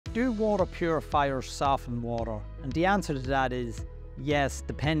Do water purifiers soften water? And the answer to that is yes,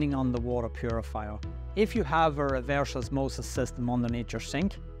 depending on the water purifier. If you have a reverse osmosis system underneath your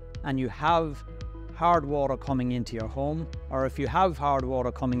sink and you have hard water coming into your home, or if you have hard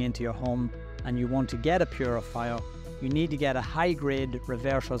water coming into your home and you want to get a purifier, you need to get a high-grade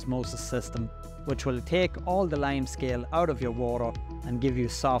reverse osmosis system which will take all the lime scale out of your water and give you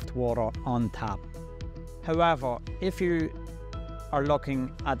soft water on tap. However, if you are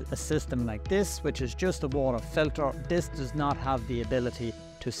looking at a system like this, which is just a water filter, this does not have the ability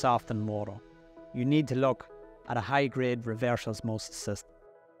to soften water. You need to look at a high-grade reverse osmosis system.